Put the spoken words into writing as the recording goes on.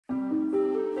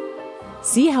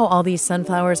See how all these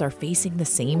sunflowers are facing the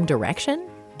same direction?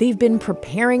 They've been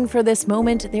preparing for this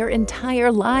moment their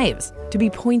entire lives, to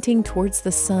be pointing towards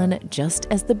the sun just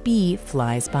as the bee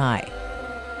flies by.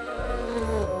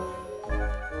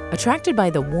 Attracted by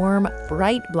the warm,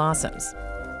 bright blossoms,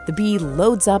 the bee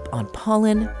loads up on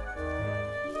pollen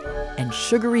and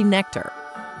sugary nectar,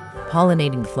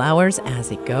 pollinating flowers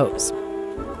as it goes.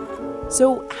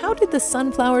 So how did the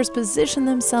sunflowers position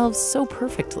themselves so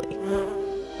perfectly?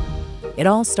 It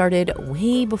all started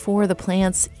way before the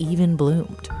plants even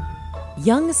bloomed.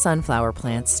 Young sunflower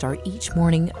plants start each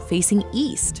morning facing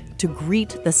east to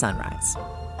greet the sunrise.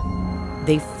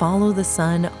 They follow the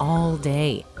sun all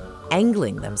day,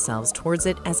 angling themselves towards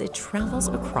it as it travels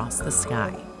across the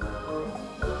sky.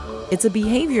 It's a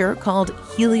behavior called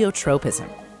heliotropism,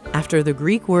 after the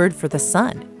Greek word for the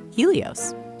sun,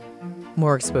 helios.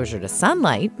 More exposure to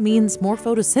sunlight means more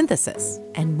photosynthesis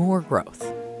and more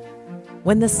growth.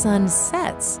 When the sun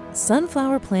sets,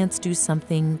 sunflower plants do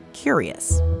something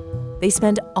curious. They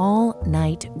spend all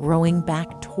night growing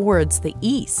back towards the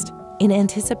east in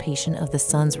anticipation of the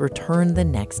sun's return the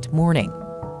next morning.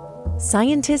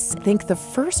 Scientists think the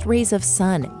first rays of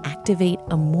sun activate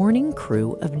a morning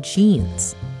crew of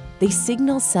genes. They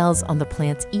signal cells on the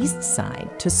plant's east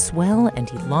side to swell and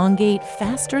elongate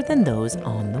faster than those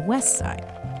on the west side.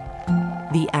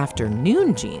 The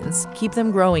afternoon genes keep them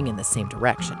growing in the same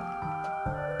direction.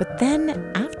 But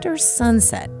then, after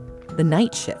sunset, the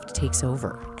night shift takes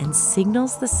over and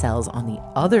signals the cells on the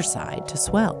other side to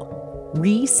swell,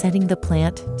 resetting the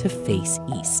plant to face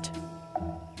east.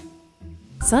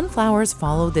 Sunflowers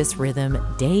follow this rhythm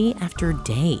day after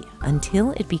day until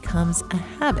it becomes a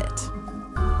habit.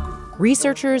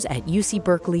 Researchers at UC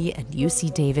Berkeley and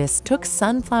UC Davis took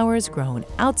sunflowers grown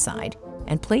outside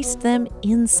and placed them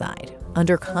inside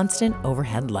under constant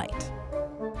overhead light.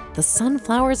 The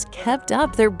sunflowers kept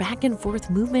up their back and forth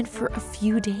movement for a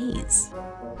few days.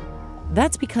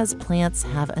 That's because plants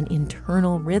have an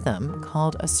internal rhythm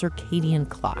called a circadian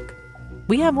clock.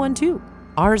 We have one too.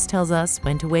 Ours tells us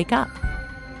when to wake up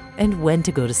and when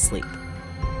to go to sleep.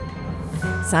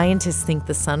 Scientists think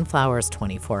the sunflower's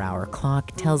 24-hour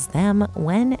clock tells them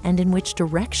when and in which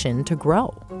direction to grow.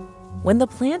 When the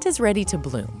plant is ready to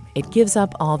bloom, it gives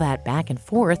up all that back and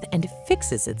forth and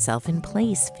fixes itself in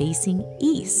place facing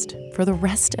east for the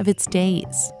rest of its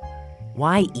days.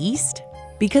 Why east?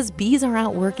 Because bees are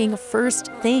out working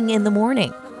first thing in the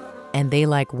morning, and they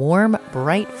like warm,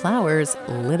 bright flowers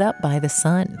lit up by the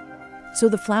sun. So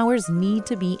the flowers need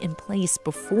to be in place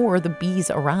before the bees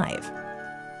arrive.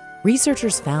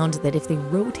 Researchers found that if they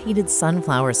rotated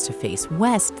sunflowers to face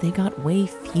west, they got way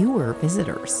fewer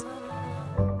visitors.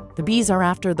 The bees are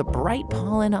after the bright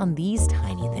pollen on these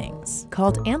tiny things,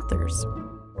 called anthers.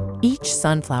 Each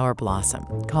sunflower blossom,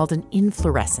 called an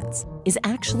inflorescence, is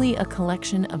actually a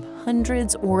collection of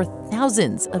hundreds or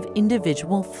thousands of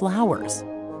individual flowers,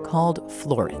 called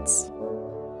florets.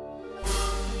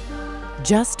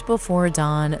 Just before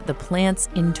dawn, the plant's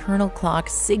internal clock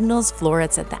signals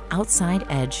florets at the outside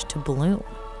edge to bloom.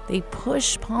 They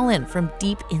push pollen from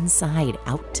deep inside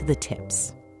out to the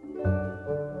tips.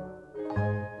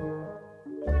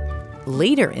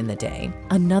 Later in the day,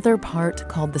 another part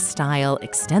called the style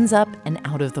extends up and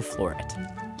out of the floret.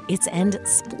 Its end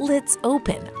splits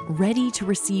open, ready to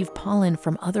receive pollen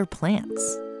from other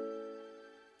plants.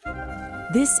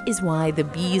 This is why the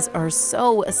bees are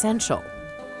so essential.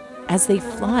 As they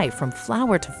fly from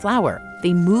flower to flower,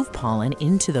 they move pollen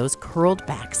into those curled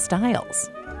back styles.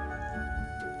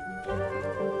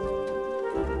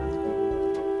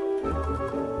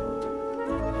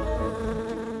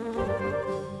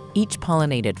 Each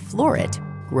pollinated floret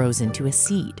grows into a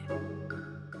seed.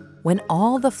 When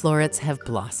all the florets have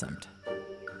blossomed,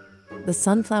 the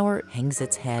sunflower hangs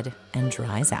its head and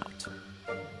dries out.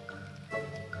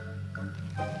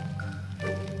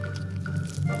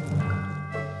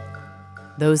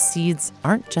 Those seeds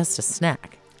aren't just a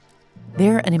snack.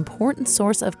 They're an important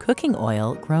source of cooking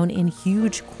oil grown in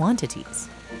huge quantities,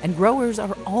 and growers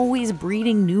are always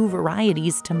breeding new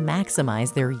varieties to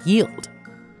maximize their yield.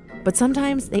 But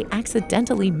sometimes they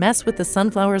accidentally mess with the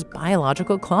sunflower's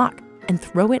biological clock and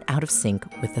throw it out of sync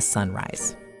with the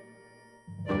sunrise.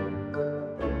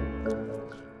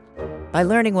 By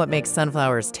learning what makes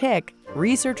sunflowers tick,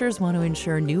 researchers want to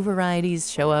ensure new varieties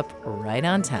show up right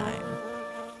on time.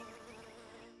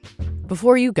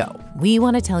 Before you go, we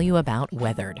want to tell you about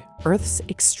Weathered, Earth's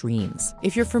Extremes.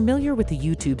 If you're familiar with the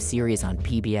YouTube series on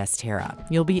PBS Terra,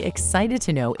 you'll be excited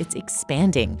to know it's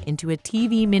expanding into a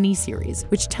TV miniseries,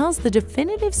 which tells the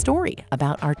definitive story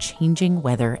about our changing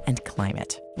weather and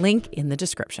climate. Link in the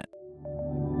description.